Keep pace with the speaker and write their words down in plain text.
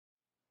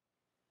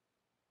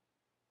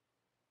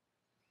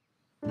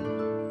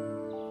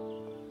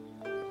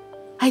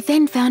I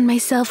then found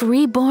myself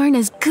reborn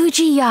as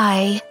Guji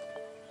Yae,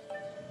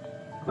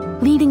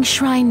 leading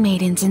shrine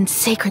maidens in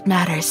sacred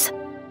matters,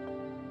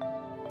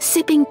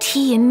 sipping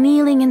tea and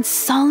kneeling in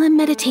solemn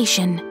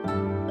meditation,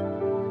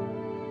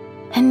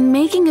 and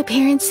making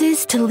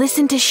appearances to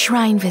listen to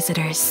shrine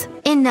visitors.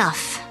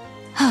 Enough.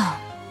 Oh,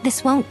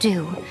 this won't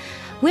do.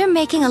 We're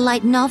making a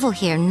light novel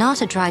here,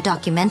 not a dry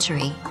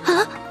documentary.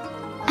 Huh?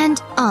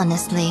 And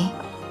honestly,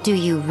 do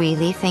you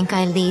really think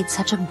I lead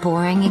such a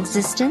boring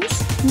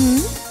existence?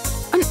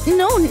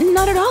 No,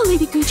 not at all,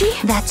 Lady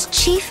Guji. That's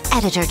chief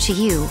editor to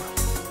you.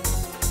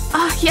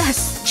 Ah,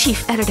 yes,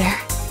 Chief Editor.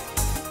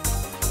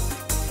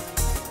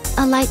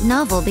 A light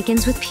novel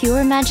begins with pure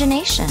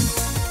imagination.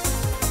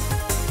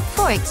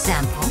 For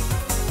example,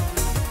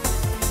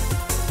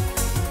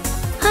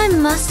 I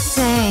must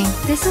say,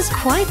 this is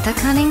quite the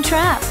cunning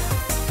trap.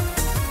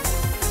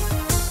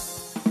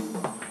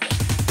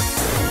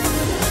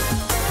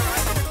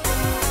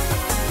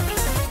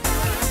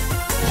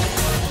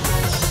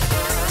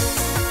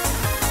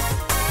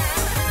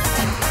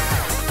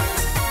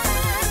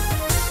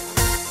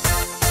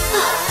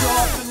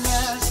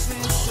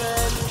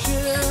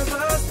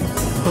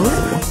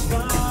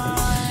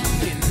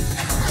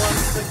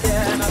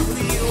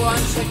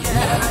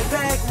 I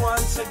beg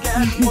once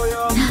again for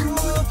your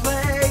cool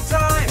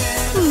playtime.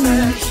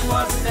 Sex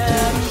was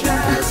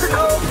never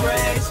so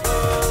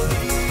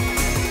gracefully.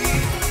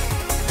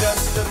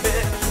 Just a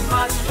bit too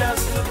much,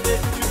 just a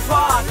bit too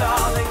far,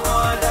 darling.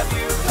 What have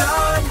you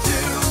done to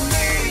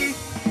me?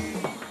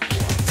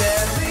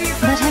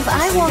 But have I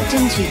walked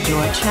into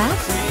your trap,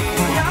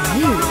 or have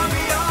you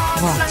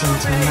walked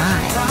into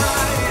mine?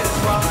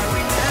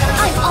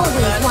 I'm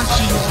always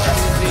watching.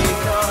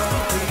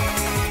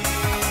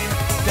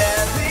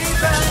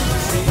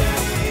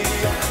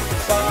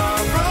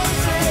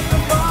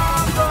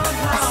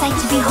 A sight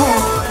to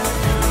behold.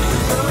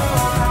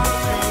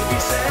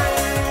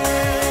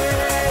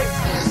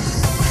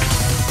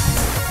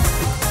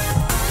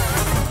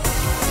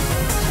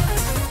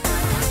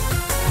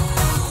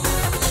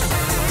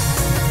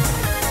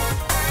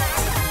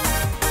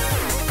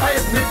 I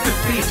admit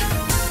defeat.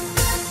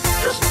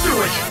 Just do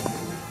it.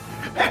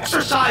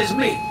 Exercise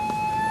me.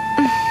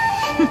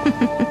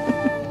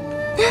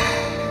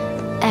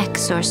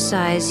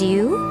 Exorcise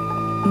you?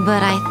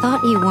 But I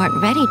thought you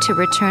weren't ready to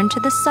return to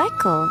the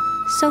cycle.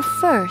 So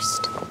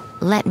first,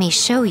 let me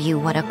show you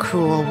what a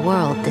cruel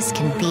world this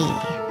can be.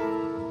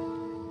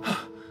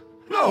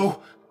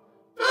 No.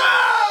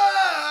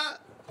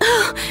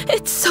 Oh,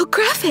 it's so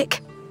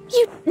graphic.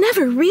 You'd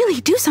never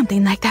really do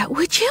something like that,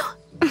 would you?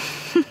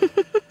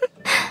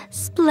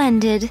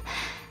 Splendid.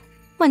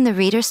 When the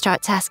reader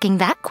starts asking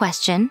that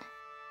question,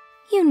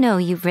 you know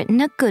you've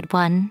written a good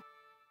one.